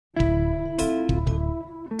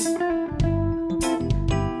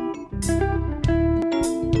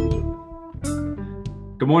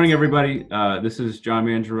Good morning, everybody. This is John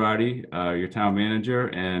Mangiaratti, your town manager,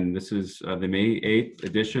 and this is the May 8th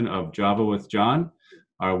edition of Java with John,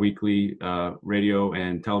 our weekly radio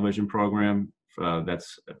and television program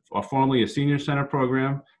that's formerly a senior center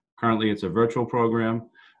program. Currently, it's a virtual program.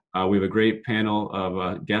 We have a great panel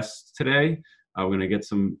of guests today. We're going to get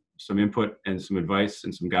some input and some advice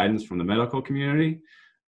and some guidance from the medical community.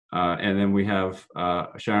 And then we have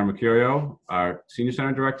Sharon Mercurio, our senior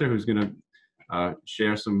center director, who's going to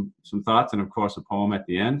share some thoughts and of course a poem at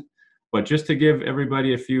the end. But just to give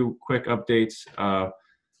everybody a few quick updates,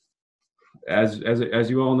 as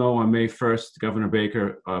you all know, on May 1st, Governor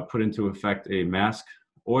Baker put into effect a mask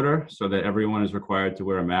order so that everyone is required to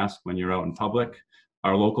wear a mask when you're out in public.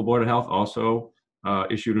 Our local Board of Health also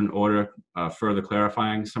issued an order further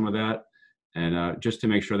clarifying some of that, and just to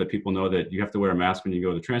make sure that people know that you have to wear a mask when you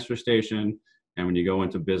go to the transfer station and when you go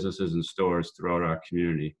into businesses and stores throughout our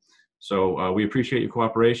community. So we appreciate your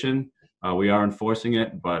cooperation. We are enforcing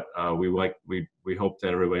it, but we hope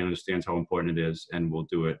that everybody understands how important it is, and we'll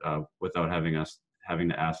do it without having to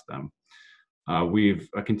ask them. We've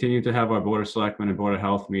continued to have our Board of Selectmen and Board of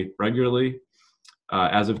Health meet regularly.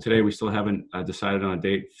 As of today, we still haven't decided on a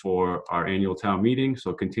date for our annual town meeting,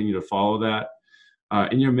 so continue to follow that.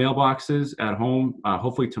 In your mailboxes at home,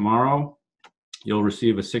 hopefully tomorrow, you'll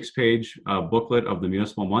receive a 6-page booklet of the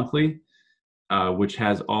Municipal Monthly, which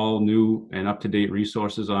has all new and up-to-date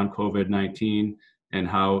resources on COVID-19 and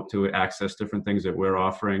how to access different things that we're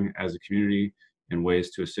offering as a community and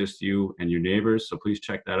ways to assist you and your neighbors. So please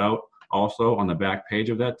check that out. Also, on the back page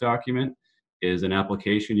of that document is an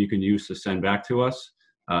application you can use to send back to us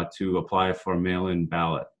to apply for a mail-in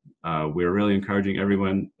ballot. We're really encouraging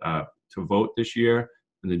everyone to vote this year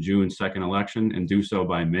in the June 2nd election and do so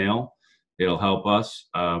by mail. It'll help us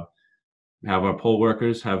have our poll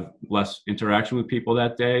workers have less interaction with people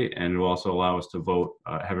that day, and it will also allow us to vote,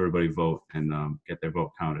 have everybody vote and get their vote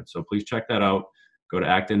counted. So please check that out. Go to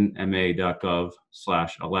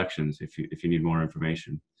actonma.gov/elections if you need more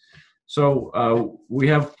information. So we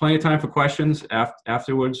have plenty of time for questions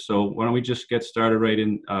afterwards. So why don't we just get started right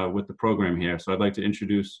in with the program here. So I'd like to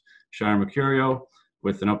introduce Sharon Mercurio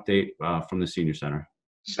with an update from the Senior Center.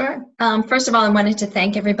 Sure. First of all, I wanted to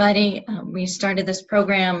thank everybody. We started this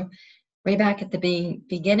program way back at the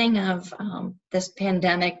beginning of this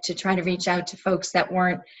pandemic to try to reach out to folks that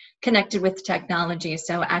weren't connected with technology.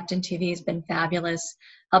 So ActonTV has been fabulous,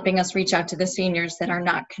 helping us reach out to the seniors that are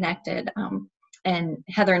not connected. And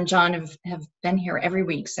Heather and John have been here every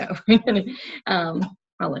week. So,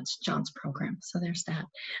 well, it's John's program, so there's that.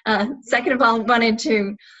 Second of all, I wanted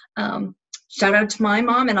to shout out to my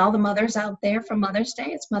mom and all the mothers out there for Mother's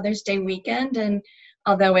Day. It's Mother's Day weekend, and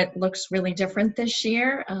although it looks really different this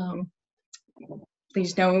year,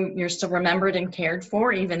 please know you're still remembered and cared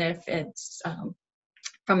for, even if it's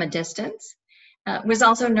from a distance. It was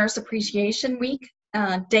also Nurse Appreciation Week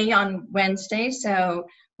day on Wednesday, so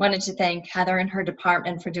wanted to thank Heather and her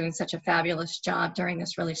department for doing such a fabulous job during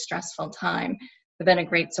this really stressful time. They've been a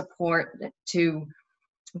great support to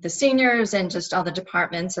the seniors and just all the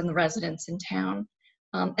departments and the residents in town.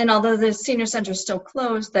 And although the senior center is still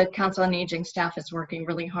closed, the Council on Aging staff is working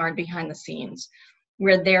really hard behind the scenes.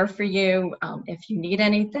 We're there for you. If you need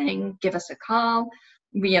anything, give us a call.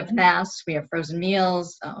 We have masks, we have frozen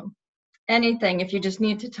meals, anything. If you just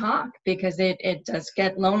need to talk, because it does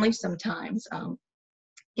get lonely sometimes,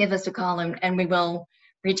 give us a call and we will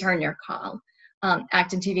return your call.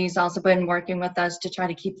 ActonTV has also been working with us to try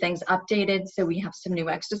to keep things updated. So we have some new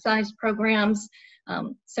exercise programs.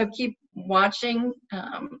 So keep watching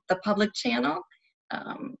the public channel.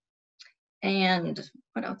 And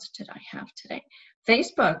what else did I have today?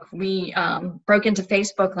 Facebook. We broke into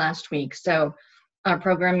Facebook last week. So our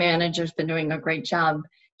program manager's been doing a great job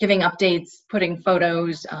giving updates, putting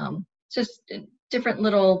photos, just different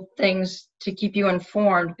little things to keep you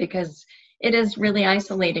informed, because it is really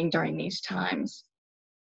isolating during these times.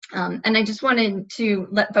 And I just wanted to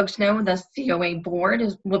let folks know the COA board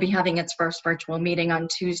will be having its first virtual meeting on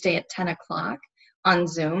Tuesday at 10 o'clock on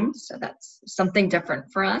Zoom. So that's something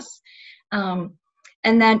different for us.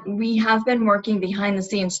 And that we have been working behind the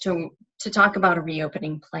scenes to talk about a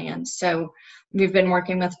reopening plan. So we've been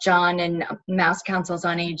working with John and Mass Councils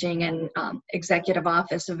on Aging and Executive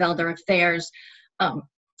Office of Elder Affairs.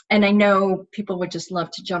 And I know people would just love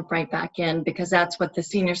to jump right back in, because that's what the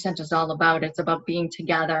Senior Center is all about. It's about being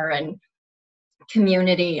together and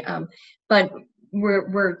community. But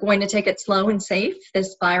we're going to take it slow and safe.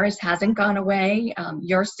 This virus hasn't gone away.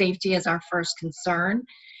 Your safety is our first concern.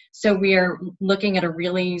 So we are looking at a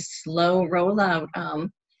really slow rollout.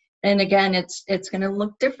 And again, it's going to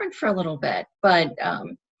look different for a little bit, but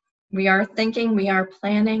we are thinking, we are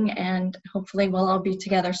planning, and hopefully we'll all be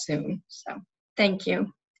together soon. So thank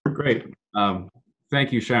you. Great.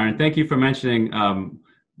 Thank you, Sharon. Thank you for mentioning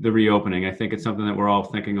the reopening. I think it's something that we're all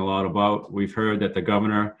thinking a lot about. We've heard that the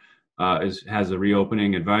governor has a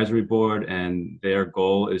reopening advisory board, and their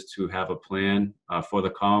goal is to have a plan for the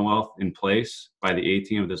Commonwealth in place by the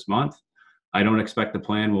 18th of this month. I don't expect the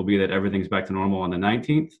plan will be that everything's back to normal on the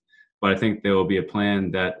 19th, but I think there will be a plan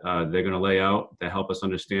that they're going to lay out to help us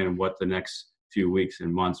understand what the next few weeks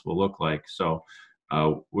and months will look like. So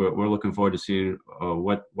we're looking forward to seeing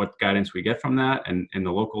what guidance we get from that. And in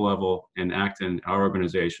the local level in Acton, our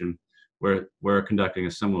organization, we're conducting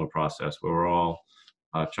a similar process where we're all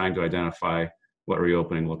trying to identify what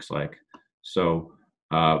reopening looks like. So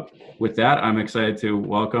with that, I'm excited to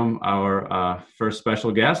welcome our first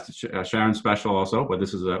special guest, Sharon special also, but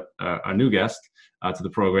this is a new guest to the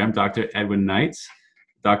program, Dr. Edwin Knights.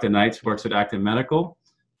 Dr. Knights works at Acton Medical,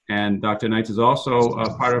 and Dr. Knights is also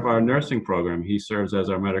a part of our nursing program. He serves as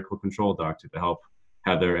our medical control doctor to help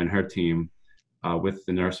Heather and her team with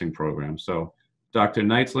the nursing program. So Dr.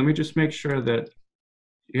 Knights, let me just make sure that,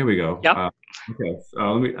 here we go. Yep. Okay,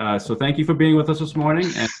 so thank you for being with us this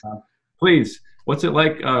morning. And please, what's it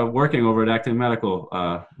like working over at Acton Medical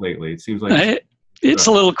lately? It seems like it's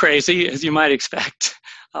a little crazy, as you might expect.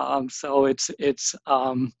 So it's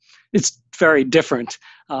very different.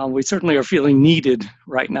 We certainly are feeling needed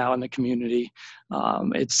right now in the community.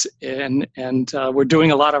 We're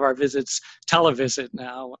doing a lot of our visits televisit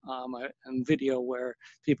now, and video where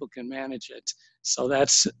people can manage it. So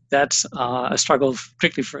that's a struggle,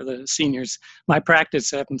 particularly for the seniors. My practice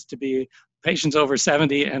happens to be patients over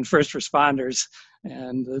 70 and first responders,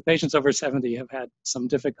 and the patients over 70 have had some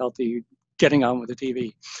difficulty getting on with the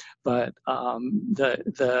TV. But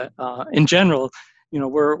in general,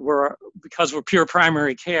 we're because we're pure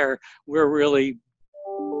primary care, we're really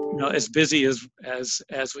as busy as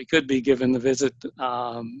we could be, given the visit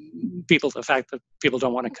the fact that people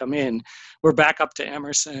don't want to come in. We're back up to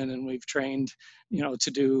Emerson, and we've trained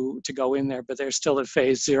to go in there, but they're still at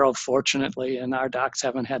phase 0, fortunately, and our docs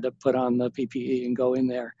haven't had to put on the PPE and go in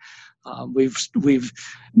there. We've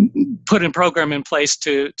put a program in place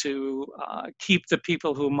to keep the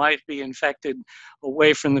people who might be infected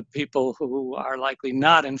away from the people who are likely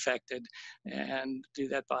not infected, and do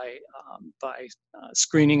that by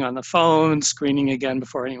screening on the phone, screening again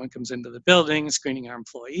before anyone comes into the building, screening our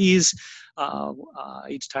employees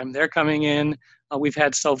each time they're coming in. We've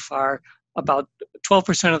had so far about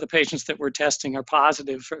 12% of the patients that we're testing are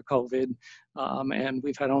positive for COVID, and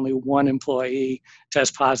we've had only one employee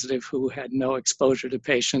test positive who had no exposure to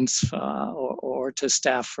patients or to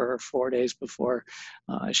staff for 4 days before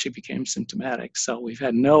she became symptomatic. So we've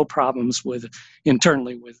had no problems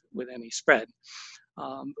internally with any spread.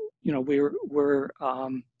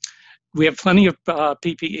 We have plenty of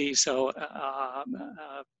PPE, so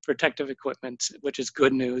protective equipment, which is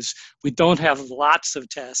good news. We don't have lots of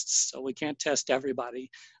tests, so we can't test everybody,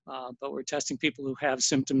 but we're testing people who have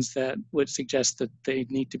symptoms that would suggest that they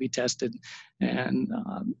need to be tested,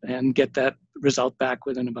 and get that result back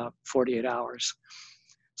within about 48 hours.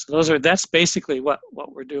 So that's basically what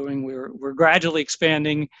we're doing. We're gradually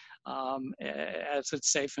expanding as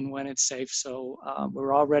it's safe and when it's safe. So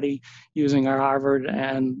we're already using our Harvard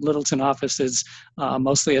and Littleton offices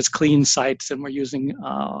mostly as clean sites, and we're using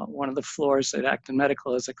one of the floors at Acton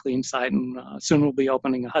Medical as a clean site, and soon we'll be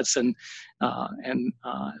opening a Hudson and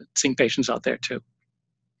seeing patients out there too.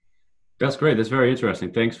 That's great. That's very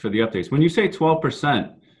interesting. Thanks for the updates. When you say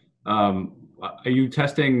 12%, are you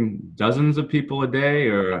testing dozens of people a day,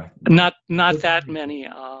 or not that many?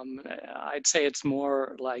 I'd say it's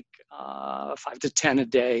more like 5 to 10 a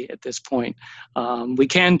day at this point. We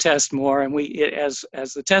can test more, and as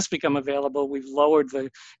the tests become available, we've lowered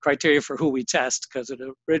the criteria for who we test, because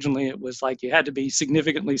originally it was like you had to be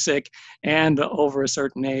significantly sick and over a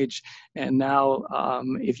certain age, and now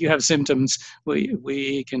if you have symptoms,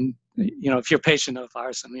 we can. If you're a patient of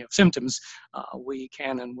ours and you have symptoms, we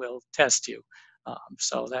can and will test you.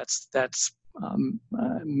 So that's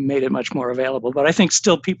made it much more available. But I think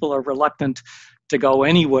still people are reluctant to go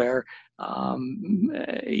anywhere,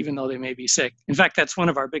 even though they may be sick. In fact, that's one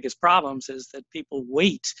of our biggest problems, is that people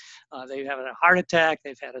wait. They've had a heart attack,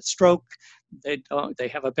 they've had a stroke, they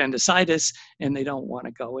have appendicitis, and they don't want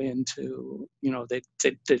to go into,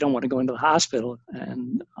 they don't want to go into the hospital.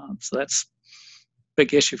 And so that's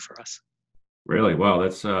big issue for us. Really? Wow,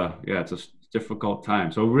 that's it's a difficult time.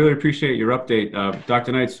 So really appreciate your update.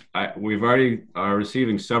 Dr. Knights, we've already are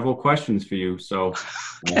receiving several questions for you, so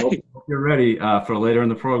I hope you're ready for later in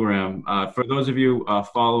the program. For those of you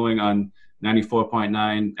following on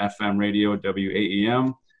 94.9 FM radio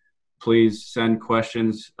WAEM, Please send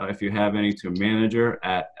questions, if you have any, to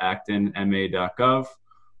manager@actonma.gov,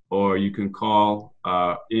 or you can call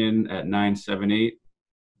in at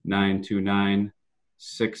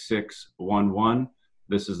 978-929-6611.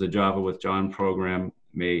 This is the Java with John program,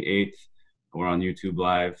 May 8th. We're on YouTube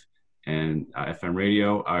Live and FM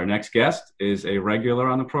radio. Our next guest is a regular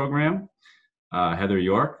on the program, Heather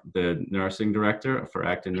York, the nursing director for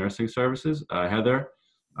Acton Nursing Services. Heather,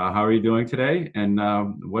 how are you doing today? And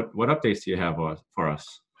what updates do you have for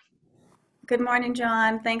us? Good morning,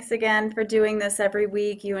 John. Thanks again for doing this every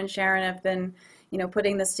week. You and Sharon have been,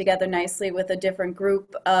 putting this together nicely with a different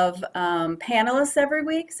group of panelists every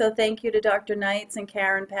week. So thank you to Dr. Knights and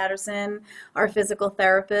Karen Patterson, our physical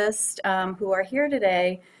therapist, who are here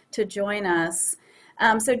today to join us.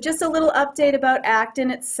 So just a little update about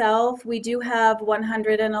Acton itself. We do have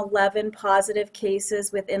 111 positive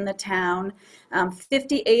cases within the town.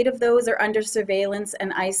 58 of those are under surveillance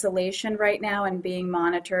and isolation right now and being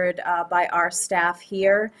monitored by our staff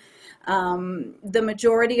here. The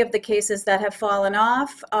majority of the cases that have fallen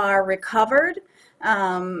off are recovered.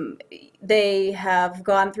 They have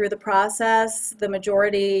gone through the process. The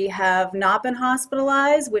majority have not been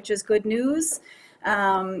hospitalized, which is good news.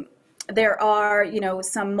 There are,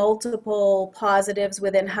 some multiple positives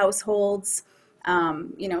within households,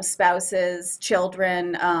 spouses,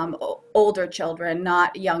 children, older children,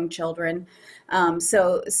 not young children.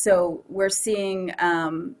 So we're seeing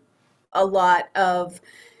a lot of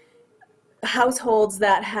households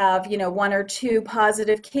that have, one or two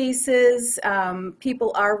positive cases.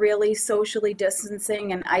 People are really socially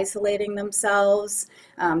distancing and isolating themselves,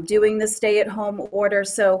 doing the stay-at-home order.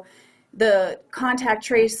 So the contact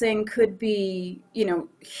tracing could be,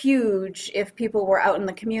 huge if people were out in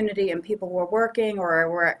the community and people were working or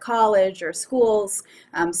were at college or schools.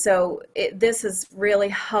 This has really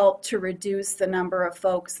helped to reduce the number of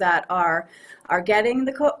folks that are getting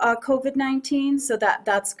the COVID-19. So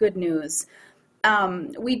that's good news.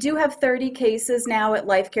 We do have 30 cases now at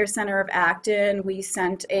Life Care Center of Acton. We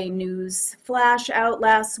sent a news flash out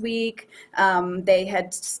last week. They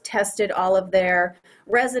had tested all of their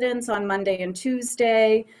residents on Monday and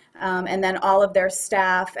Tuesday, and then all of their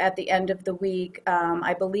staff at the end of the week.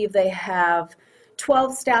 I believe they have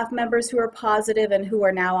 12 staff members who are positive and who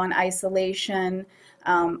are now on isolation.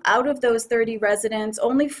 Out of those 30 residents,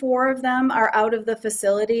 only 4 of them are out of the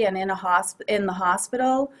facility and in the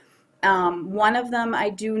hospital. One of them I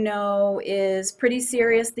do know is pretty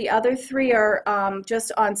serious. The other 3 are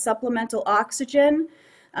just on supplemental oxygen,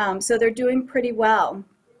 so they're doing pretty well.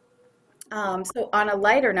 So on a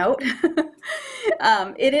lighter note,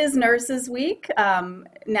 it is Nurses Week.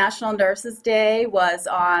 National Nurses Day was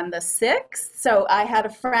on the 6th. So I had a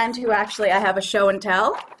friend who I have a show and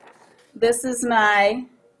tell. This is my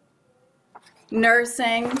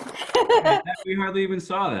nursing. We hardly even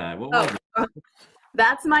saw that. What was it?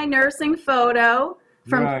 That's my nursing photo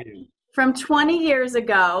from 20 years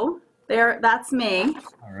ago. That's me.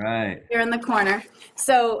 All right. Here in the corner.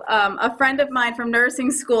 So a friend of mine from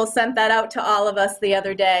nursing school sent that out to all of us the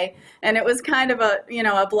other day, and it was kind of a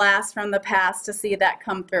blast from the past to see that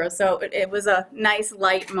come through. So it was a nice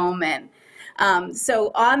light moment.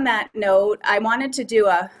 So on that note, I wanted to do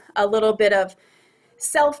a little bit of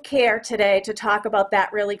self-care today to talk about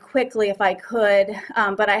that really quickly if I could.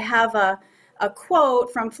 But I have a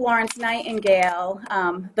quote from Florence Nightingale,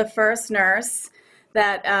 the first nurse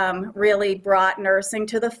that really brought nursing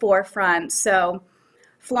to the forefront. So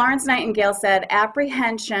Florence Nightingale said,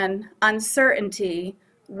 "Apprehension, uncertainty,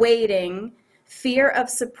 waiting, fear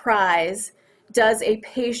of surprise does a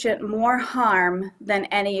patient more harm than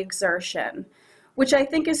any exertion," which I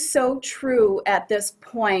think is so true at this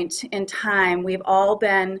point in time. We've all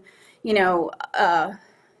been,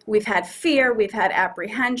 we've had fear, we've had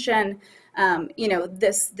apprehension,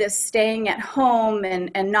 this staying at home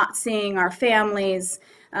and not seeing our families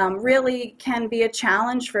really can be a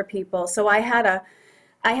challenge for people. So I had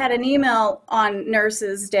an email on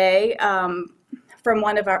Nurses Day from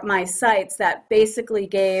one of my sites that basically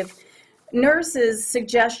gave nurses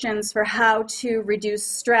suggestions for how to reduce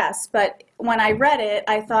stress. But when I read it,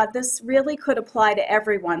 I thought this really could apply to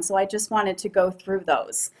everyone. So I just wanted to go through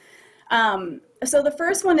those. So the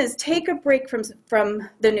first one is take a break from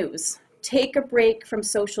the news. Take a break from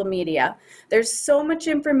social media. There's so much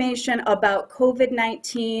information about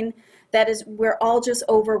COVID-19 we're all just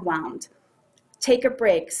overwhelmed. Take a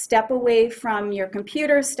break. Step away from your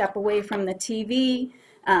computer, step away from the TV,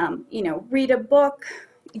 read a book,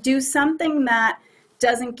 do something that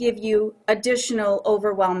doesn't give you additional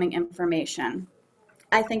overwhelming information.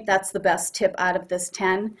 I think that's the best tip out of this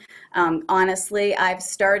 10. Honestly, I've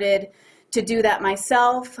started to do that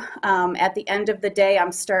myself. At the end of the day,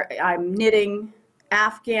 I'm knitting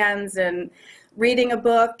Afghans and reading a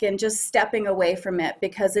book and just stepping away from it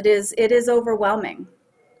because it is overwhelming.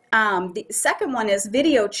 The second one is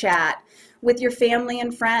video chat with your family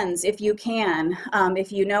and friends if you can.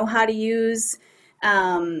 If you know how to use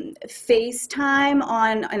FaceTime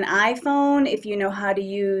on an iPhone, if you know how to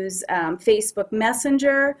use Facebook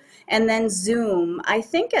Messenger, and then Zoom. I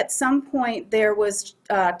think at some point there was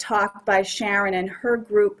talk by Sharon and her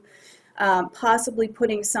group possibly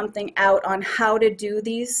putting something out on how to do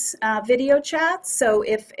these video chats. So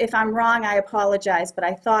if I'm wrong, I apologize, but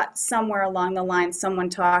I thought somewhere along the line someone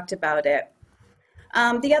talked about it.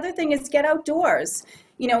 The other thing is get outdoors.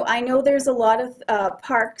 You know, I know there's a lot of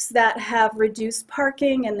parks that have reduced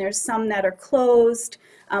parking and there's some that are closed,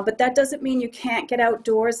 but that doesn't mean you can't get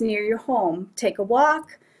outdoors near your home. Take a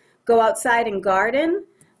walk, go outside and garden,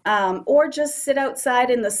 or just sit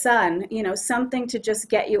outside in the sun, you know, something to just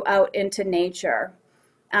get you out into nature.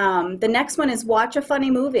 The next one is watch a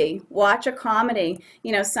funny movie, watch a comedy,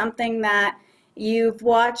 you know, something that you've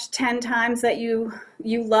watched 10 times that you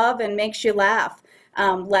love and makes you laugh.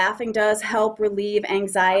 Laughing does help relieve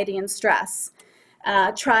anxiety and stress.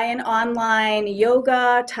 Try an online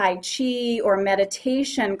yoga, Tai Chi, or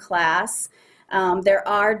meditation class. There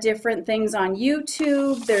are different things on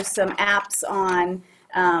YouTube. There's some apps on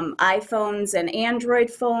iPhones and Android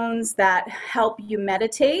phones that help you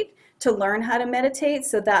meditate, to learn how to meditate,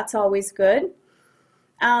 so that's always good.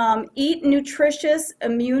 Eat nutritious,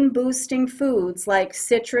 immune-boosting foods like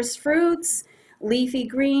citrus fruits, leafy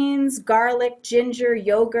greens, garlic, ginger,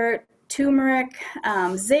 yogurt, turmeric,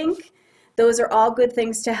 zinc. Those are all good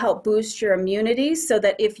things to help boost your immunity so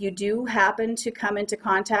that if you do happen to come into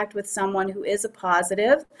contact with someone who is a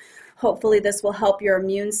positive, hopefully this will help your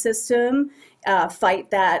immune system fight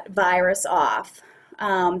that virus off.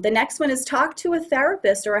 The next one is talk to a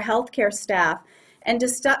therapist or a healthcare staff and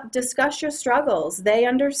discuss your struggles. They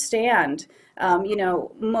understand. You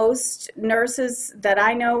know, most nurses that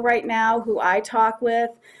I know right now who I talk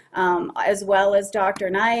with, as well as Dr.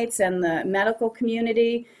 Knights and the medical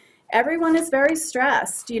community, everyone is very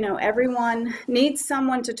stressed. You know, everyone needs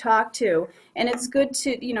someone to talk to, and it's good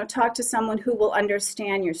to, you know, talk to someone who will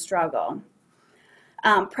understand your struggle.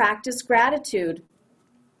 Practice gratitude.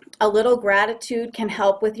 A little gratitude can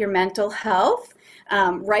help with your mental health.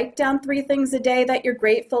 Write down 3 things a day that you're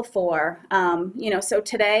grateful for. You know, so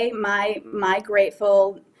today my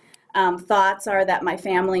grateful thoughts are that my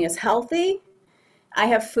family is healthy, I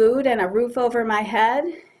have food and a roof over my head,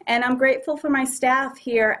 and I'm grateful for my staff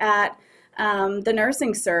here at the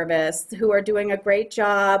nursing service who are doing a great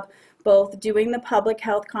job both doing the public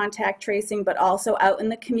health contact tracing, but also out in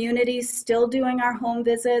the community, still doing our home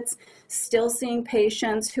visits, still seeing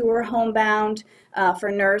patients who are homebound for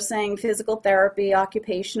nursing, physical therapy,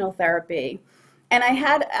 occupational therapy. And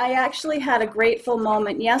I actually had a grateful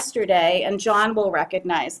moment yesterday, and John will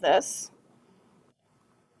recognize this.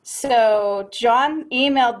 So John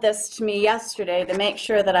emailed this to me yesterday to make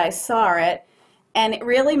sure that I saw it, and it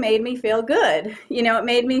really made me feel good. You know, it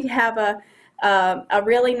made me have a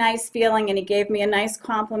really nice feeling, and he gave me a nice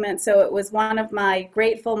compliment. So it was one of my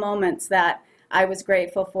grateful moments that I was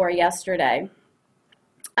grateful for yesterday.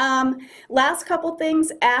 Last couple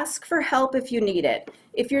things, ask for help if you need it.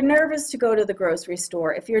 If you're nervous to go to the grocery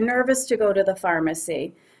store, if you're nervous to go to the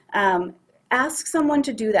pharmacy, ask someone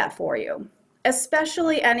to do that for you,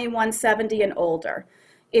 especially anyone 70 and older.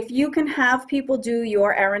 If you can have people do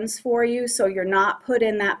your errands for you so you're not put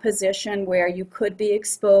in that position where you could be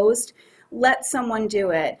exposed, let someone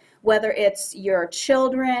do it, whether it's your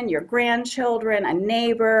children, your grandchildren, a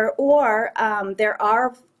neighbor, or there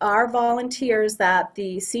are volunteers that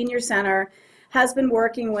the senior center has been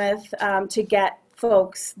working with to get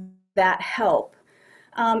folks that help.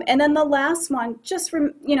 And then the last one, just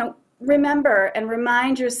remember and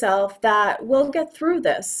remind yourself that we'll get through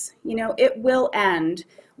this. You know, it will end.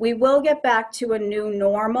 We will get back to a new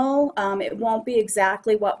normal. It won't be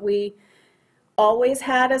exactly what we always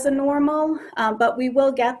had as a normal, but we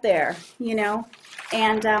will get there, you know.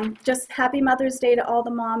 And just happy Mother's Day to all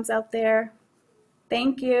the moms out there.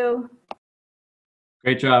 Thank you.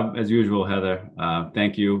 Great job, as usual, Heather.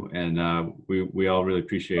 Thank you. And we all really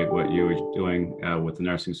appreciate what you are doing with the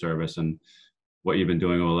nursing service, and what you've been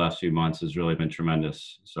doing over the last few months has really been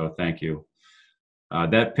tremendous. So thank you.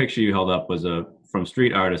 That picture you held up was from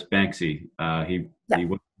street artist Banksy. He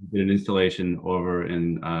did an installation over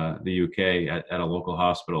in the UK at a local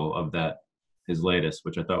hospital of his latest,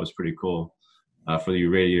 which I thought was pretty cool. For you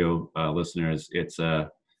radio listeners, it's a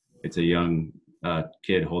young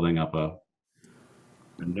kid holding up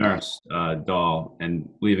nurse doll and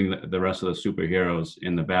leaving the rest of the superheroes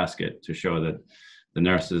in the basket to show that the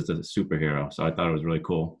nurse is the superhero. So I thought it was really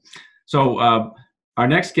cool. So our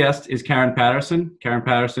next guest is Karen Patterson. Karen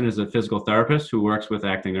Patterson is a physical therapist who works with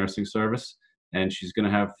Acton Nursing Service, and she's going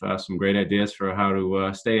to have some great ideas for how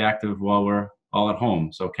to stay active while we're all at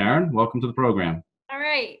home. So Karen, welcome to the program. All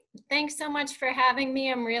right. Thanks so much for having me.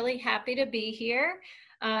 I'm really happy to be here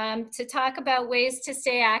to talk about ways to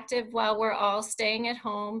stay active while we're all staying at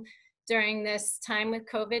home during this time with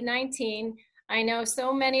COVID-19. I know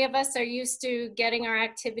so many of us are used to getting our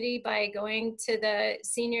activity by going to the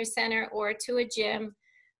senior center or to a gym,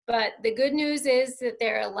 but the good news is that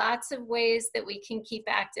there are lots of ways that we can keep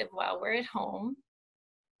active while we're at home.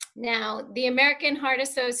 Now, the American Heart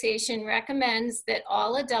Association recommends that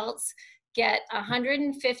all adults get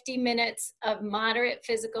 150 minutes of moderate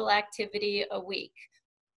physical activity a week.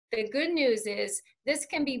 The good news is this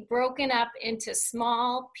can be broken up into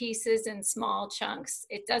small pieces and small chunks.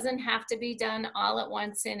 It doesn't have to be done all at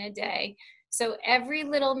once in a day. So every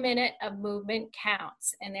little minute of movement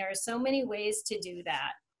counts, and there are so many ways to do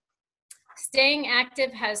that. Staying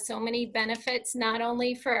active has so many benefits, not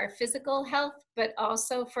only for our physical health, but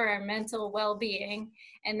also for our mental well-being,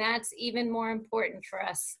 and that's even more important for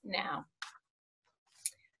us now.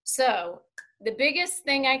 So the biggest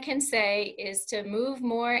thing I can say is to move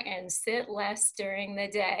more and sit less during the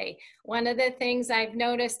day. One of the things I've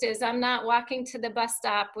noticed is I'm not walking to the bus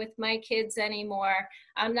stop with my kids anymore.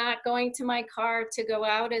 I'm not going to my car to go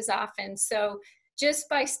out as often. So just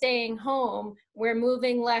by staying home, we're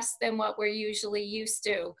moving less than what we're usually used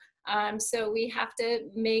to. So we have to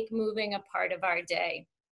make moving a part of our day.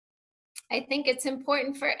 I think it's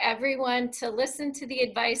important for everyone to listen to the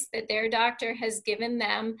advice that their doctor has given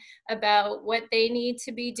them about what they need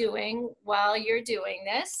to be doing while you're doing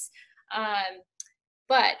this.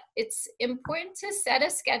 But it's important to set a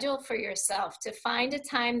schedule for yourself, to find a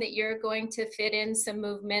time that you're going to fit in some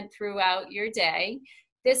movement throughout your day.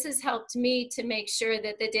 This has helped me to make sure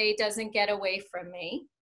that the day doesn't get away from me.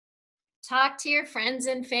 Talk to your friends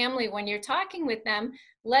and family when you're talking with them.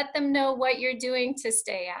 Let them know what you're doing to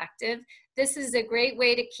stay active. This is a great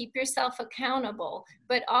way to keep yourself accountable,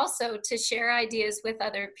 but also to share ideas with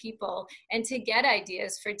other people and to get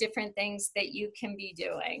ideas for different things that you can be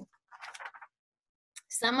doing.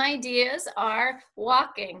 Some ideas are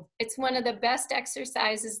walking. It's one of the best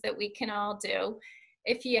exercises that we can all do.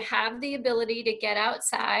 If you have the ability to get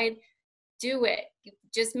outside, do it.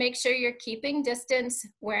 Just make sure you're keeping distance,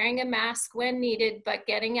 wearing a mask when needed, but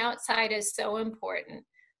getting outside is so important.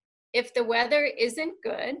 If the weather isn't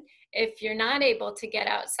good, if you're not able to get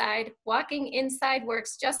outside, walking inside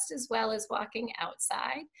works just as well as walking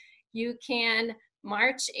outside. You can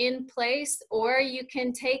march in place, or you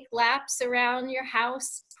can take laps around your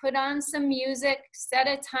house, put on some music, set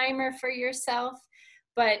a timer for yourself,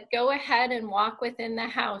 but go ahead and walk within the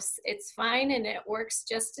house. It's fine, and it works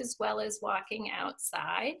just as well as walking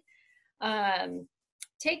outside.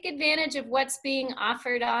 Take advantage of what's being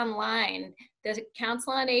offered online. The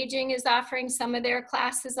Council on Aging is offering some of their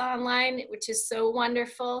classes online, which is so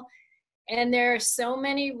wonderful. And there are so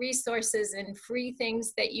many resources and free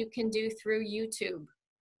things that you can do through YouTube.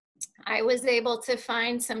 I was able to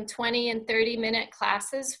find some 20 and 30-minute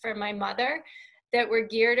classes for my mother that were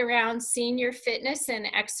geared around senior fitness and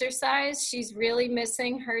exercise. She's really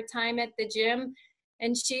missing her time at the gym,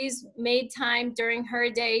 and she's made time during her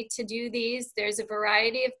day to do these. There's a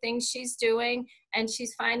variety of things she's doing, and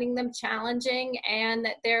she's finding them challenging, and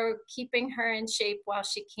that they're keeping her in shape while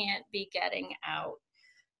she can't be getting out.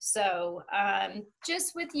 So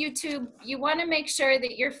just with YouTube, you want to make sure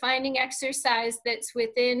that you're finding exercise that's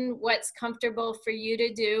within what's comfortable for you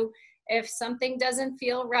to do. If something doesn't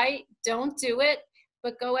feel right, don't do it,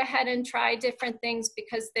 but go ahead and try different things,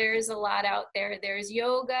 because there's a lot out there. There's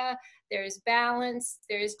yoga, there's balance,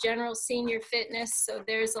 there's general senior fitness, so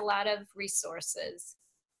there's a lot of resources.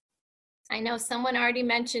 I know someone already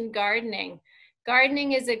mentioned gardening.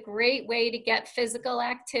 Gardening is a great way to get physical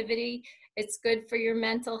activity. It's good for your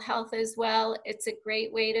mental health as well. It's a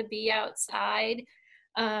great way to be outside.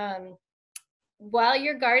 While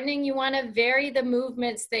you're gardening, you want to vary the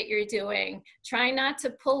movements that you're doing. Try not to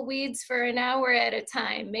pull weeds for an hour at a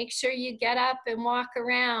time. Make sure you get up and walk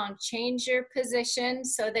around. Change your position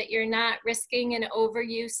so that you're not risking an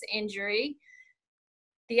overuse injury.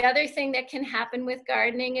 The other thing that can happen with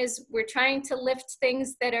gardening is we're trying to lift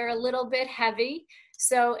things that are a little bit heavy.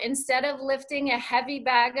 So instead of lifting a heavy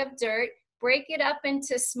bag of dirt, break it up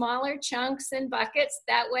into smaller chunks and buckets.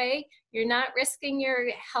 That way, you're not risking your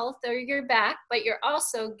health or your back, but you're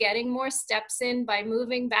also getting more steps in by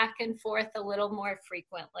moving back and forth a little more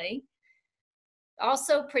frequently.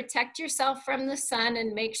 Also protect yourself from the sun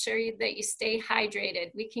and make sure that you stay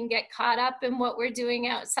hydrated. We can get caught up in what we're doing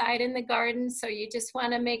outside in the garden, so you just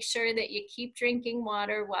want to make sure that you keep drinking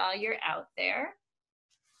water while you're out there.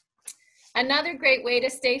 Another great way to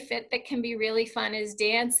stay fit that can be really fun is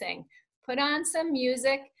dancing. Put on some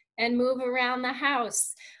music and move around the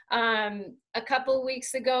house. A couple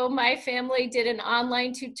weeks ago, my family did an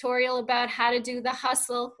online tutorial about how to do the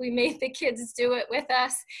hustle. We made the kids do it with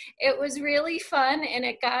us. It was really fun and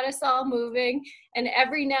it got us all moving. And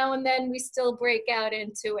every now and then we still break out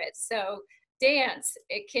into it. So dance,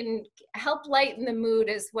 it can help lighten the mood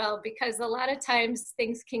as well, because a lot of times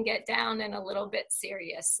things can get down and a little bit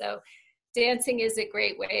serious. So dancing is a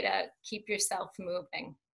great way to keep yourself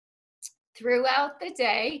moving. Throughout the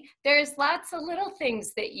day, there's lots of little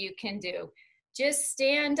things that you can do. Just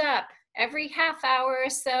stand up every half hour or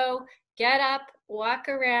so, get up, walk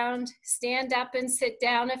around, stand up and sit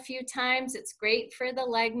down a few times. It's great for the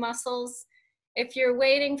leg muscles. If you're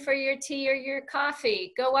waiting for your tea or your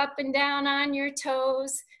coffee, go up and down on your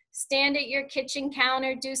toes, stand at your kitchen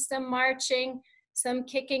counter, do some marching, some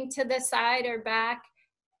kicking to the side or back.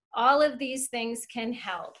 All of these things can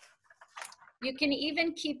help. You can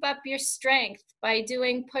even keep up your strength by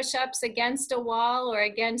doing push-ups against a wall or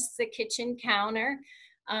against the kitchen counter.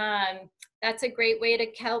 That's a great way to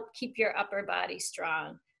help keep your upper body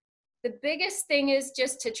strong. The biggest thing is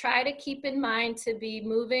just to try to keep in mind to be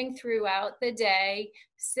moving throughout the day,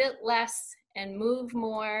 sit less and move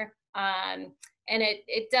more. And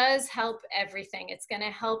it does help everything. It's going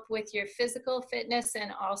to help with your physical fitness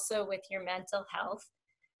and also with your mental health.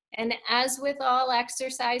 And as with all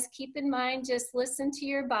exercise, keep in mind, just listen to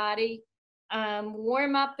your body,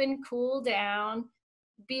 warm up and cool down,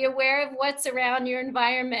 be aware of what's around your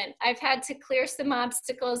environment. I've had to clear some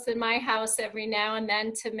obstacles in my house every now and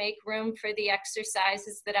then to make room for the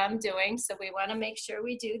exercises that I'm doing. So we want to make sure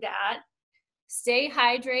we do that. Stay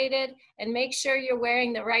hydrated and make sure you're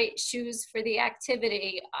wearing the right shoes for the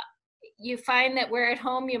activity. You find that we're at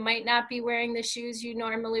home, you might not be wearing the shoes you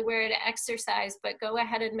normally wear to exercise, but go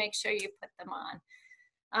ahead and make sure you put them on.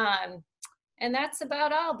 And that's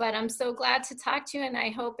about all, but I'm so glad to talk to you, and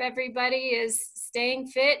I hope everybody is staying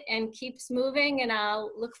fit and keeps moving, and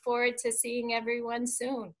I'll look forward to seeing everyone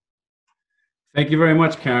soon. Thank you very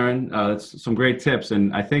much, Karen. That's some great tips,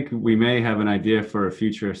 and I think we may have an idea for a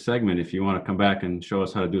future segment if you want to come back and show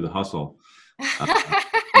us how to do the hustle.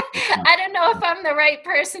 I don't know if I'm the right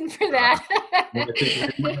person for that.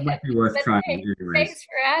 It might be worth trying. Thanks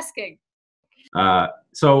for asking.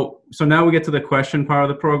 So now we get to the question part of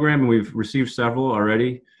the program, and we've received several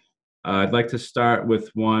already. I'd like to start with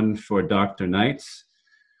one for Dr. Knights.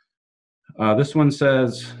 This one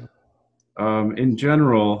says, in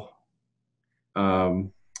general,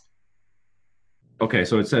 okay,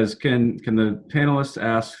 so it says, can the panelists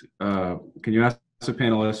ask, can you ask the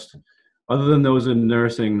panelist, other than those in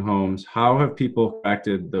nursing homes, how have people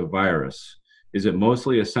contracted the virus? Is it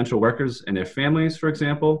mostly essential workers and their families, for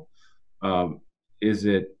example? Is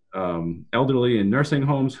it elderly in nursing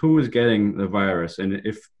homes? Who is getting the virus? And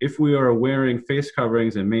if we are wearing face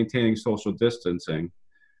coverings and maintaining social distancing,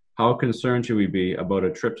 how concerned should we be about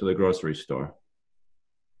a trip to the grocery store?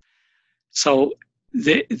 So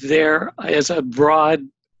there is a broad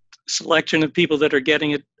selection of people that are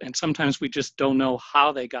getting it, and sometimes we just don't know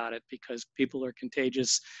how they got it because people are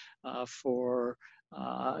contagious for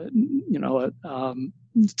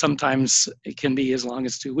sometimes it can be as long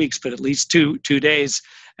as 2 weeks, but at least two days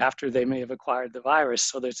after they may have acquired the virus.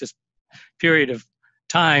 So there's this period of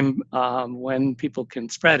time when people can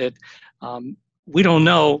spread it. We don't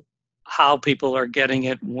know how people are getting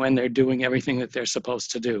it when they're doing everything that they're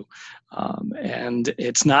supposed to do. And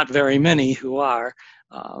it's not very many who are.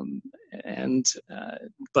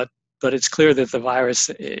 But it's clear that the virus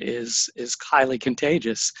is highly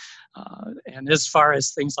contagious. And as far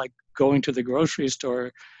as things like going to the grocery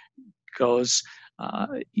store goes,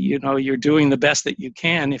 you're doing the best that you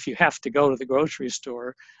can if you have to go to the grocery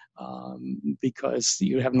store because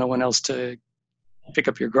you have no one else to pick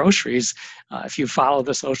up your groceries. If you follow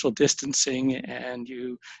the social distancing and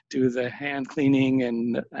you do the hand cleaning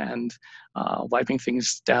and wiping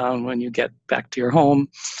things down when you get back to your home,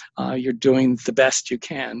 you're doing the best you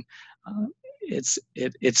can.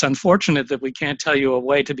 It's unfortunate that we can't tell you a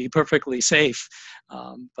way to be perfectly safe,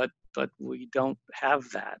 but we don't have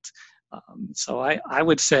that. So I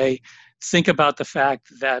would say, think about the fact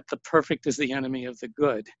that the perfect is the enemy of the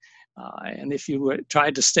good. And if you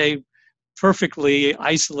tried to stay perfectly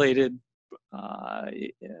isolated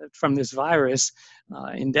from this virus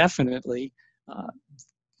indefinitely,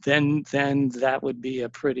 then that would be a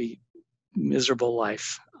pretty miserable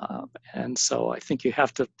life. And so I think you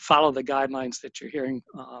have to follow the guidelines that you're hearing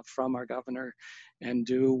from our governor and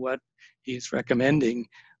do what he's recommending.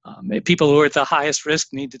 People who are at the highest risk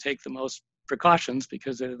need to take the most precautions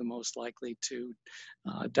because they're the most likely to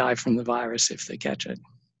die from the virus if they catch it.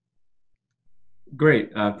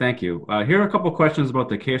 Great, thank you. Here are a couple questions about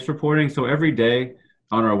the case reporting. So every day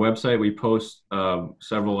on our website, we post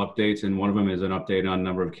several updates, and one of them is an update on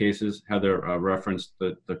number of cases. Heather referenced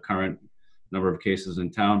the current number of cases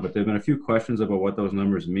in town, but there have been a few questions about what those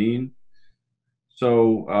numbers mean.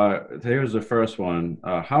 So here's the first one.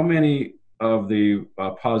 How many of the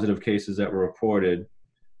positive cases that were reported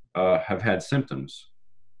have had symptoms?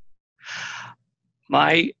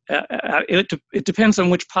 It depends on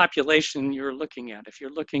which population you're looking at. If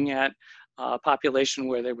you're looking at a population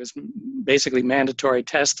where there was basically mandatory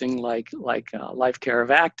testing like Life Care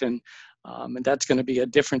of Acton, and that's going to be a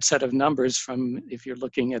different set of numbers from if you're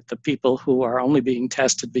looking at the people who are only being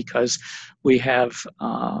tested because they have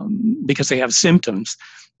symptoms,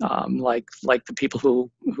 like the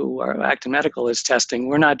people who are Acton Medical is testing.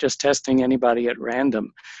 We're not just testing anybody at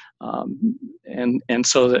random, and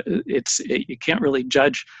so you can't really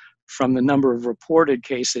judge from the number of reported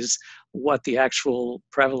cases what the actual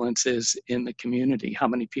prevalence is in the community, how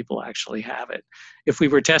many people actually have it. If we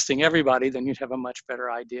were testing everybody, then you'd have a much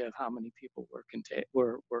better idea of how many people were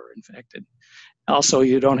infected. Also,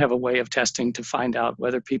 you don't have a way of testing to find out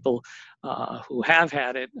whether people who have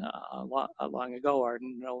had it long ago are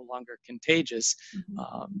no longer contagious.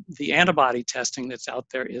 The antibody testing that's out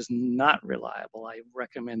there is not reliable. I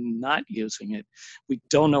recommend not using it. We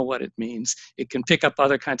don't know what it means. It can pick up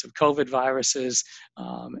other kinds of COVID viruses,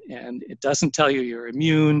 and it doesn't tell you you're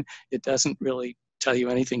immune. It doesn't really tell you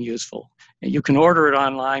anything useful. And you can order it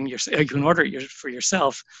online. You can order it for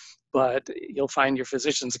yourself, but you'll find your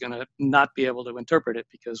physician's going to not be able to interpret it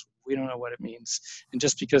because we don't know what it means. And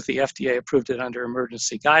just because the FDA approved it under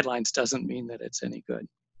emergency guidelines doesn't mean that it's any good.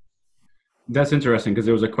 That's interesting because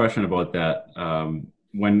there was a question about that.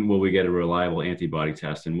 When will we get a reliable antibody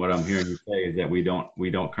test? And what I'm hearing you say is that we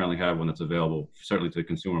don't currently have one that's available, certainly to the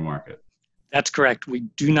consumer market. That's correct. We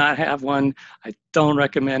do not have one. I don't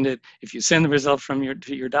recommend it. If you send the result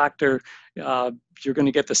to your doctor, you're going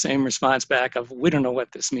to get the same response back of, we don't know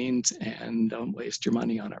what this means, and don't waste your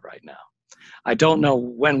money on it right now. I don't know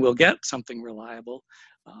when we'll get something reliable,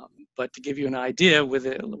 but to give you an idea, with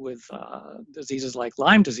diseases like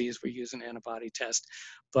Lyme disease, we use an antibody test.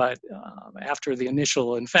 But after the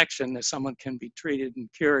initial infection, someone can be treated and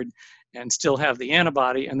cured and still have the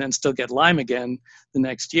antibody and then still get Lyme again the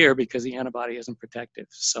next year because the antibody isn't protective.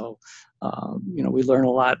 So, we learn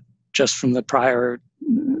a lot just from the prior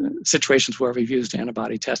situations where we've used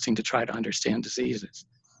antibody testing to try to understand diseases.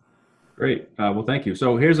 Great. Well, thank you.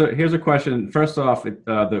 So here's a question. First off,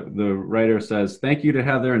 the writer says, "Thank you to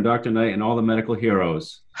Heather and Dr. Knight and all the medical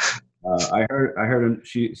heroes." She said, "I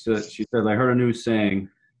heard a new saying,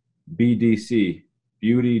 BDC,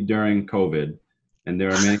 beauty during COVID, and there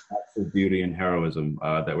are many types of beauty and heroism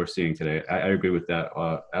that we're seeing today." I agree with that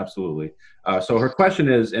absolutely. So her question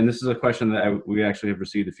is, and this is a question that we actually have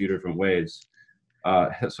received a few different ways.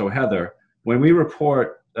 So Heather, when we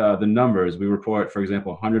report the numbers, we report, for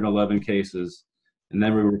example, 111 cases, and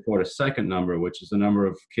then we report a second number, which is the number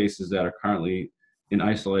of cases that are currently in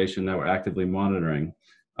isolation that we're actively monitoring.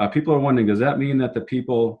 People are wondering, does that mean that the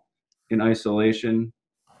people in isolation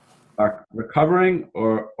are recovering,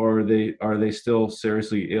 or are they still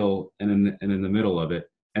seriously ill and in the middle of it?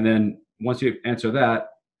 And then once you answer that,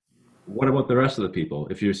 what about the rest of the people?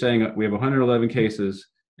 If you're saying we have 111 cases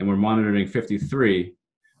and we're monitoring 53,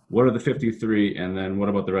 what are the 53, and then what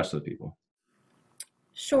about the rest of the people?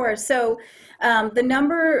 Sure. So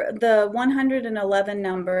the 111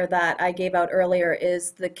 number that I gave out earlier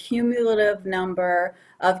is the cumulative number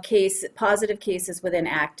of positive cases within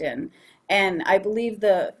Acton. And I believe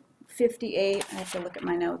the 58, I have to look at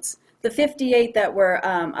my notes, the 58 that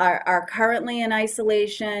are currently in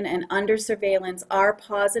isolation and under surveillance are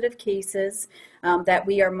positive cases that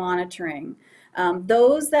we are monitoring.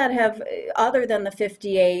 Those that have, other than the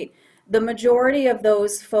 58, the majority of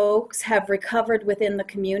those folks have recovered within the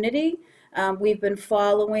community. We've been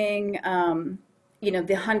following, the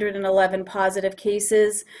 111 positive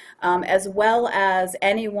cases, as well as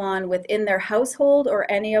anyone within their household or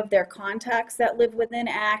any of their contacts that live within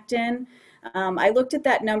Acton. I looked at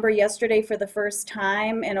that number yesterday for the first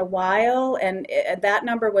time in a while, and that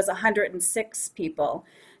number was 106 people.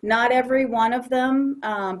 Not every one of them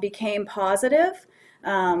became positive.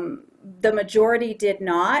 The majority did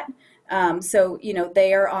not. So,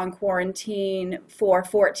 they are on quarantine for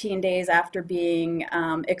 14 days after being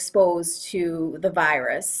exposed to the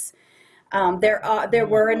virus. There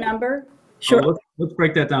were a number. Oh, Sure. let's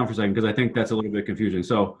break that down for a second, because I think that's a little bit confusing.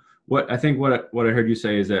 So what I heard you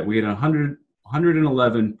say is that we had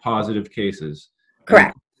 111 positive cases. And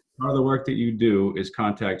Correct. part of the work that you do is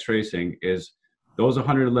contact tracing. Is those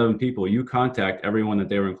 111 people, you contact everyone that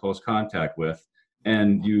they were in close contact with,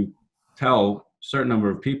 and you tell a certain number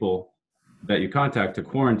of people that you contact to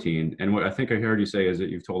quarantine. And what I think I heard you say is that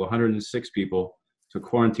you've told 106 people to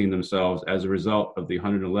quarantine themselves as a result of the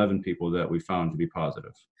 111 people that we found to be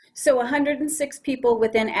positive. So 106 people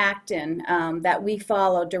within Acton that we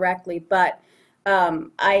follow directly, but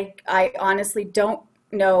I honestly don't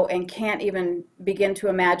know and can't even begin to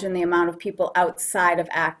imagine the amount of people outside of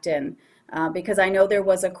Acton, because I know there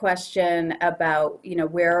was a question about,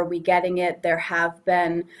 where are we getting it? There have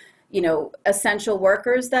been, essential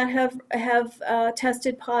workers that have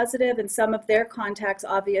tested positive, and some of their contacts,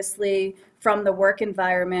 obviously, from the work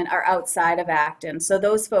environment are outside of Acton. So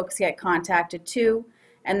those folks get contacted too,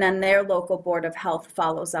 and then their local board of health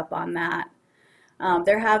follows up on that.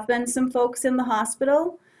 There have been some folks in the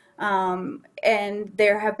hospital, and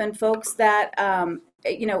there have been folks that,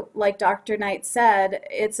 like Dr. Knight said,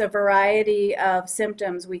 it's a variety of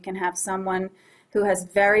symptoms. We can have someone who has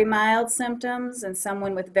very mild symptoms and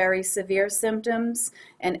someone with very severe symptoms,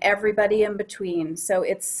 and everybody in between. So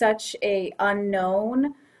it's such a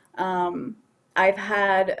unknown. I've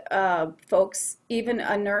had folks, even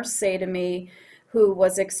a nurse, say to me, who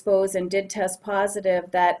was exposed and did test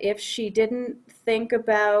positive, that if she didn't think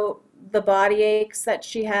about the body aches that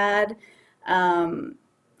she had and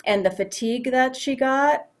the fatigue that she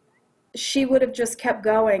got, she would have just kept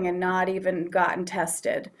going and not even gotten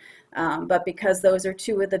tested. But because those are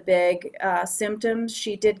two of the big symptoms,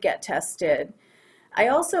 she did get tested. I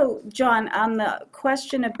also, John, on the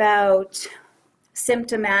question about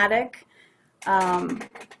symptomatic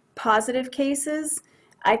positive cases,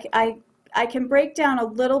 I can break down a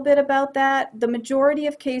little bit about that. The majority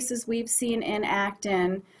of cases we've seen in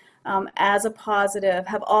Acton as a positive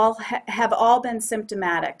have all been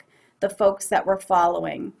symptomatic, the folks that we're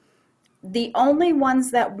following. The only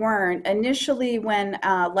ones that weren't, initially when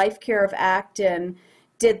Life Care of Acton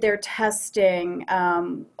did their testing,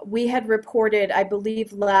 we had reported, I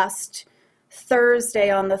believe last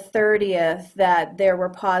Thursday on the 30th, that there were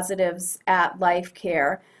positives at Life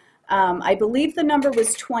Care. I believe the number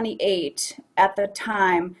was 28 at the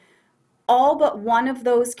time. All but one of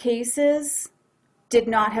those cases did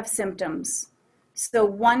not have symptoms. So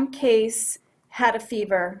one case had a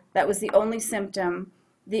fever. That was the only symptom.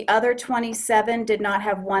 The other 27 did not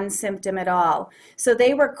have one symptom at all. So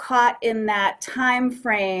they were caught in that time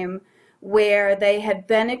frame where they had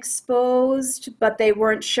been exposed, but they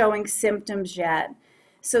weren't showing symptoms yet.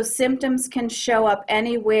 So symptoms can show up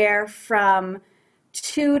anywhere from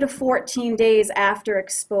 2 to 14 days after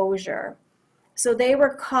exposure. So they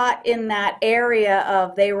were caught in that area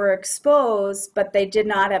of they were exposed, but they did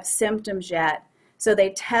not have symptoms yet. So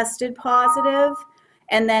they tested positive,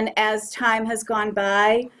 and then as time has gone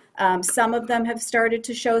by, some of them have started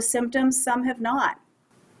to show symptoms, some have not.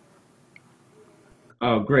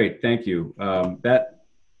 Oh, great. Thank you. Dr.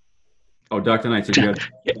 Knight, did you have?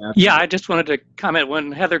 Yeah, I just wanted to comment.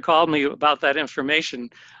 When Heather called me about that information,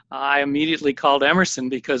 I immediately called Emerson,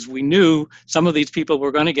 because we knew some of these people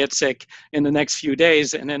were going to get sick in the next few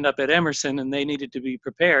days and end up at Emerson, and they needed to be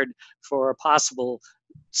prepared for a possible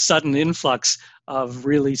sudden influx of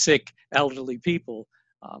really sick elderly people.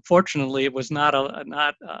 Fortunately, it was not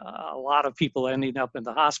a lot of people ending up in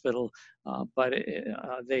the hospital, but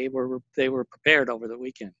they were prepared over the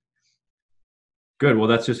weekend. Good. Well,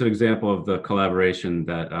 that's just an example of the collaboration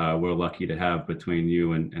that we're lucky to have between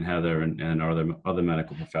you and Heather and other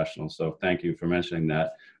medical professionals. So thank you for mentioning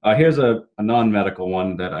that. Here's a non-medical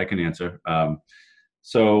one that I can answer.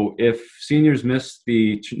 So if seniors miss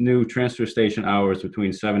the new transfer station hours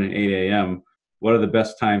between 7 and 8 a.m., what are the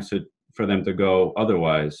best times for them to go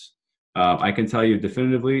otherwise? I can tell you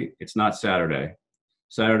definitively, it's not Saturday.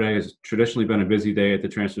 Saturday has traditionally been a busy day at the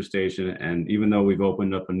transfer station, and even though we've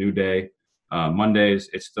opened up a new day, Mondays,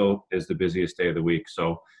 it still is the busiest day of the week.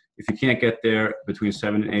 So if you can't get there between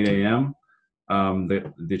 7 and 8 a.m.,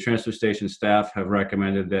 the transfer station staff have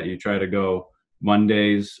recommended that you try to go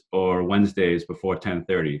Mondays or Wednesdays before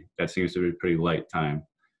 10:30. That seems to be a pretty light time,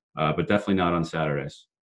 but definitely not on Saturdays.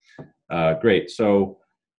 Great. So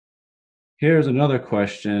here's another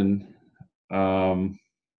question.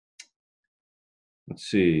 Let's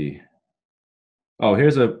see. Oh,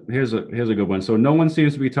 here's a good one. So no one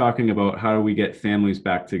seems to be talking about how do we get families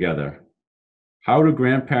back together. How do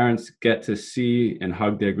grandparents get to see and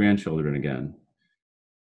hug their grandchildren again?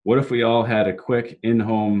 What if we all had a quick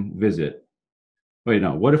in-home visit? Wait,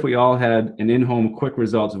 no. What if we all had an in-home quick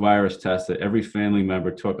results virus test that every family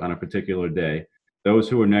member took on a particular day? Those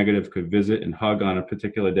who were negative could visit and hug on a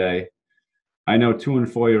particular day. I know 2 and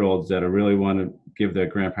 4-year-olds that really want to give their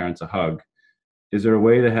grandparents a hug. Is there a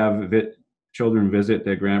way to have children visit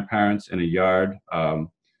their grandparents in a yard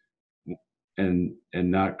and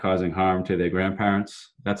not causing harm to their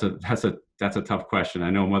grandparents? That's a tough question.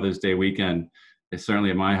 I know Mother's Day weekend is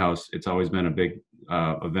certainly at my house. It's always been a big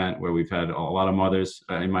event where we've had a lot of mothers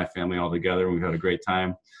in my family all together, and we've had a great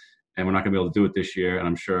time. And we're not going to be able to do it this year, and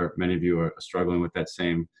I'm sure many of you are struggling with that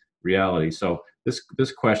same reality. So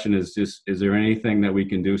this question is just: is there anything that we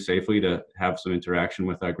can do safely to have some interaction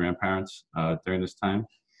with our grandparents during this time?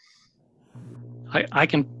 I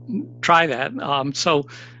can try that. So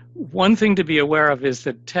one thing to be aware of is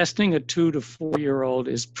that testing a 2 to 4-year-old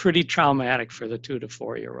is pretty traumatic for the 2 to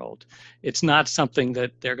 4-year-old. It's not something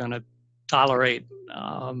that they're going to tolerate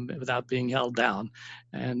without being held down,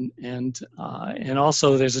 and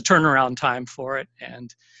also there's a turnaround time for it,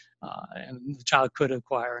 and the child could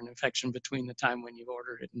acquire an infection between the time when you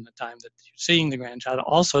ordered it and the time that you're seeing the grandchild.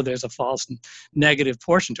 Also, there's a false negative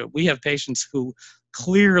portion to it. We have patients who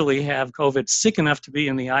clearly have COVID, sick enough to be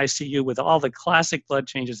in the ICU with all the classic blood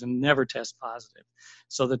changes and never test positive.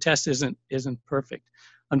 So the test isn't perfect.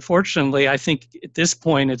 Unfortunately, I think at this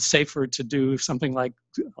point it's safer to do something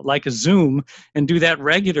like a Zoom and do that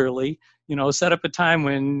regularly. You know, set up a time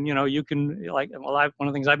when, you know, you can, one of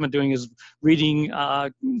the things I've been doing is reading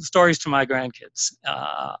stories to my grandkids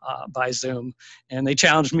by Zoom, and they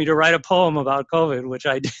challenged me to write a poem about COVID, which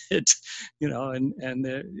I did. You know, and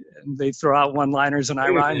they throw out one-liners and I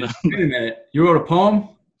rhyme them. Wait a minute, you wrote a poem?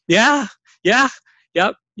 Yeah, yep,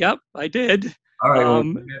 I did. All right, well,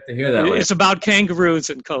 we have to hear that. It's about kangaroos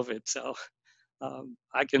and COVID, so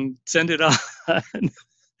I can send it on.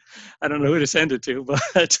 I don't know who to send it to,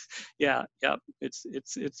 but yeah, it's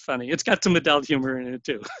funny. It's got some adult humor in it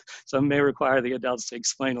too, so it may require the adults to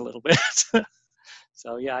explain a little bit.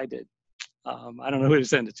 So yeah, I did. I don't know who to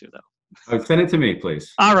send it to though. Send it to me,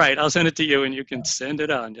 please. All right, I'll send it to you, and you can send it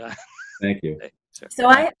on, John. Thank you. So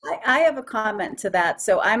I have a comment to that.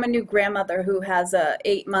 So I'm a new grandmother who has a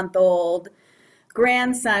 8-month-old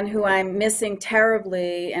grandson who I'm missing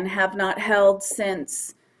terribly and have not held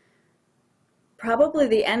since probably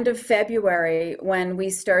the end of February, when we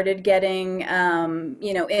started getting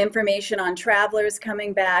information on travelers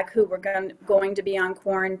coming back who were going to be on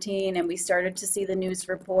quarantine, and we started to see the news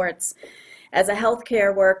reports. As a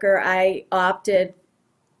healthcare worker, I opted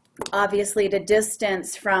obviously to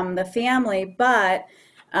distance from the family, but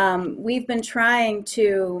we've been trying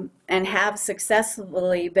to, and have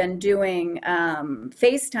successfully been doing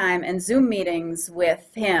FaceTime and Zoom meetings with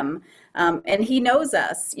him. And he knows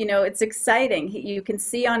us. You know, it's exciting. You can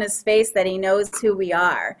see on his face that he knows who we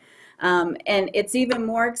are. And it's even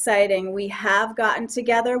more exciting. We have gotten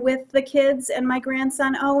together with the kids and my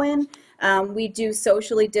grandson, Owen. We do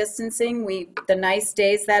socially distancing. The nice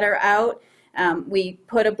days that are out, we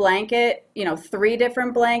put a blanket, 3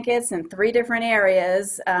 different blankets in 3 different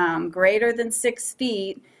areas, greater than 6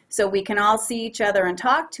 feet, so we can all see each other and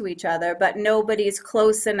talk to each other, but nobody's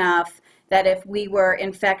close enough that if we were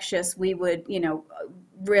infectious, we would,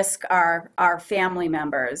 risk our family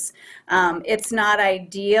members. It's not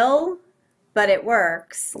ideal, but it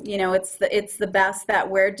works. It's the best that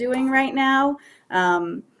we're doing right now.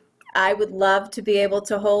 I would love to be able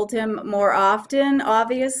to hold him more often,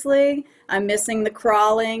 obviously. I'm missing the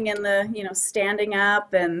crawling and the, standing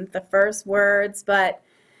up and the first words, but,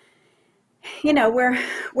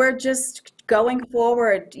 we're just going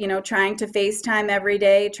forward, trying to FaceTime every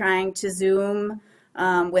day, trying to Zoom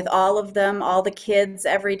with all of them, all the kids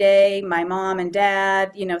every day, my mom and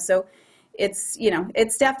dad, so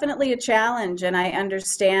it's definitely a challenge, and I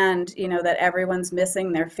understand, that everyone's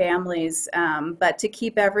missing their families, but to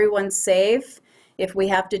keep everyone safe, if we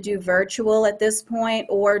have to do virtual at this point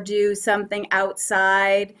or do something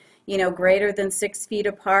outside, greater than 6 feet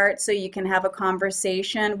apart so you can have a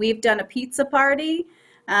conversation. We've done a pizza party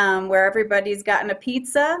where everybody's gotten a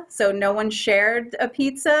pizza, so no one shared a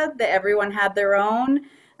pizza, that everyone had their own.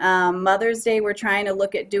 Mother's Day, we're trying to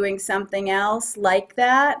look at doing something else like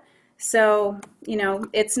that. So,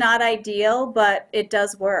 it's not ideal, but it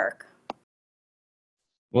does work.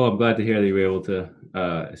 Well, I'm glad to hear that you were able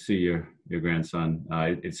to see your grandson.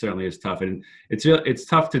 It certainly is tough, and it's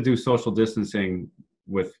tough to do social distancing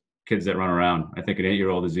with kids that run around. I think an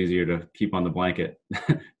 8-year-old is easier to keep on the blanket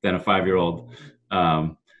than a 5-year-old.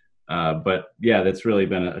 But yeah, that's really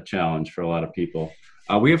been a challenge for a lot of people.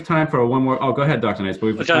 We have time for one more. Oh, go ahead, Dr. Nice.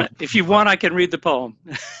 If you want, I can read the poem.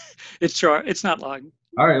 It's short. It's not long.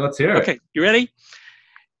 All right, let's hear it. Okay, you ready?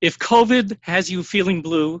 If COVID has you feeling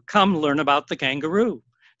blue, come learn about the kangaroo.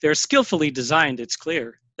 They're skillfully designed, it's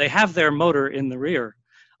clear. They have their motor in the rear.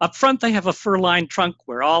 Up front, they have a fur-lined trunk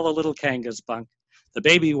where all the little kangas bunk. The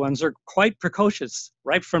baby ones are quite precocious.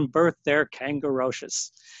 Right from birth, they're kangarocious.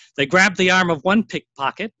 They grabbed the arm of one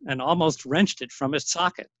pickpocket and almost wrenched it from its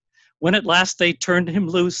socket. When at last they turned him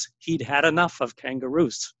loose, he'd had enough of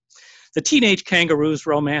kangaroos. The teenage kangaroo's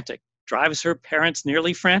romantic, drives her parents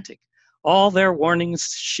nearly frantic. All their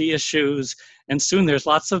warnings she eschews, and soon there's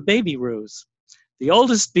lots of baby roos. The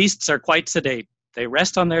oldest beasts are quite sedate. They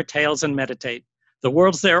rest on their tails and meditate. The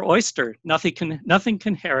world's their oyster, nothing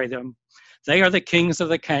can harry them. They are the kings of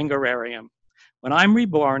the kangararium. When I'm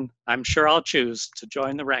reborn, I'm sure I'll choose to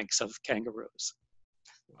join the ranks of kangaroos.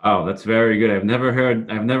 Oh, that's very good. I've never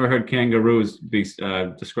heard kangaroos be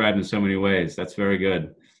described in so many ways. That's very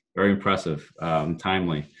good, very impressive,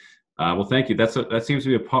 timely. Well, thank you. That seems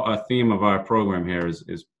to be a theme of our program here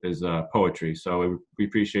is poetry. So we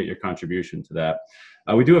appreciate your contribution to that.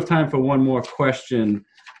 We do have time for one more question.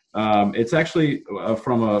 It's actually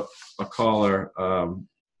from a caller.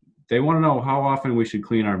 They want to know how often we should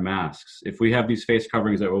clean our masks. If we have these face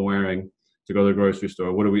coverings that we're wearing to go to the grocery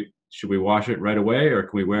store, should we wash it right away, or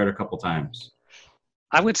can we wear it a couple times?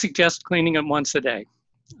 I would suggest cleaning them once a day.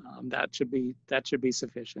 That should be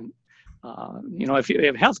sufficient. If you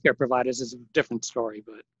have healthcare providers, is a different story.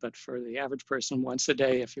 But for the average person, once a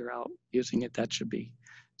day, if you're out using it, that should be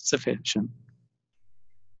sufficient.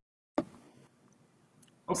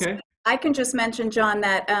 Okay. I can just mention, John,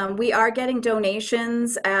 that we are getting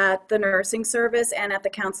donations at the nursing service and at the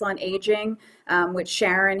Council on Aging, which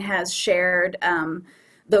Sharon has shared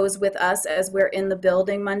those with us as we're in the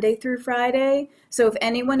building Monday through Friday. So if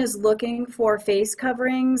anyone is looking for face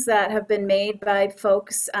coverings that have been made by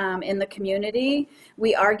folks in the community,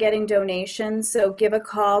 we are getting donations. So give a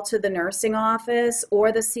call to the nursing office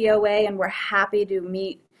or the COA, and we're happy to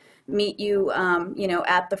meet you,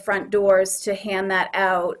 at the front doors to hand that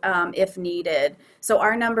out if needed. So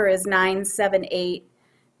our number is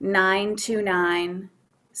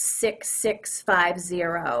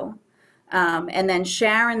 978-929-6650. And then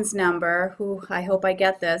Sharon's number, who I hope I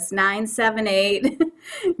get this,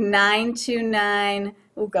 978-929,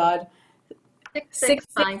 oh God,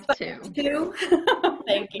 6652.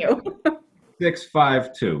 Thank you.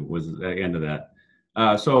 652 was the end of that.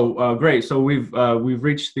 Great. So we've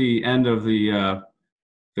reached the end of the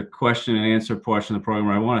question and answer portion of the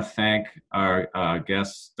program. I want to thank our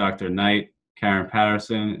guests, Dr. Knight, Karen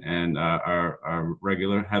Patterson, and our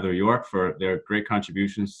regular Heather York for their great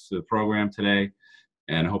contributions to the program today.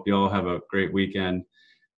 And I hope you all have a great weekend,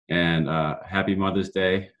 and happy Mother's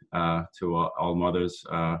Day to all mothers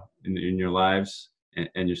in your lives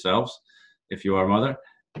and yourselves, if you are a mother.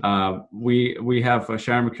 We have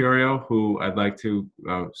Sharon Mercurio, who I'd like to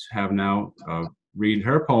have now read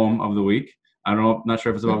her poem of the week. Not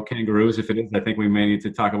sure if it's about kangaroos. If it is, I think we may need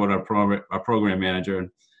to talk about our program manager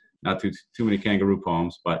and not too many kangaroo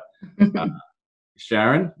poems. But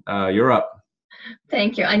Sharon, you're up.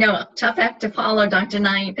 Thank you. I know, tough act to follow, Dr.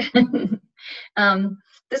 Knight.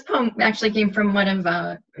 This poem actually came from one of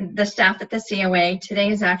the staff at the COA. Today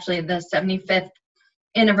is actually the 75th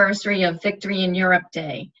anniversary of Victory in Europe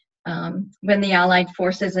Day, when the Allied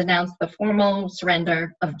forces announced the formal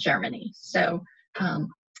surrender of Germany. So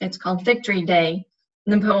it's called Victory Day.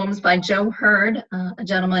 And the poem's by Joe Hurd, a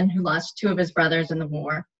gentleman who lost two of his brothers in the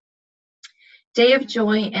war. Day of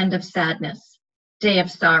joy and of sadness, day of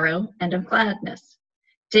sorrow and of gladness,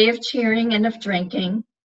 day of cheering and of drinking,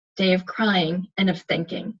 day of crying and of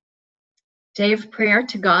thinking, day of prayer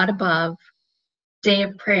to God above, day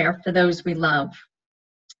of prayer for those we love,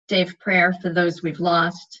 day of prayer for those we've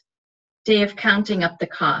lost, day of counting up the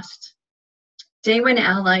cost, day when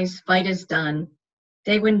allies' fight is done,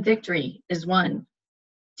 day when victory is won,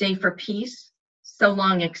 day for peace, so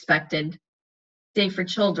long expected, day for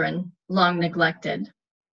children, long neglected,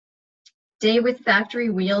 day with factory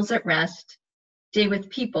wheels at rest, day with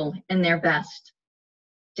people in their best,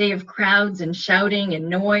 day of crowds and shouting and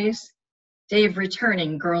noise, day of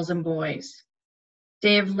returning girls and boys,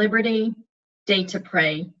 day of liberty, day to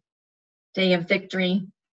pray, day of victory,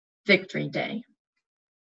 Victory Day.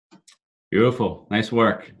 Beautiful. Nice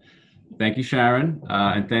work. Thank you, Sharon.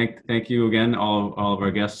 And thank you again, all of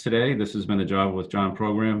our guests today. This has been the Job with John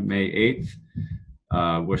program, May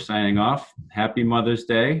 8th. We're signing off. Happy Mother's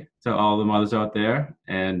Day to all the mothers out there,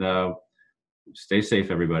 and stay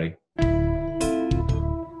safe, everybody.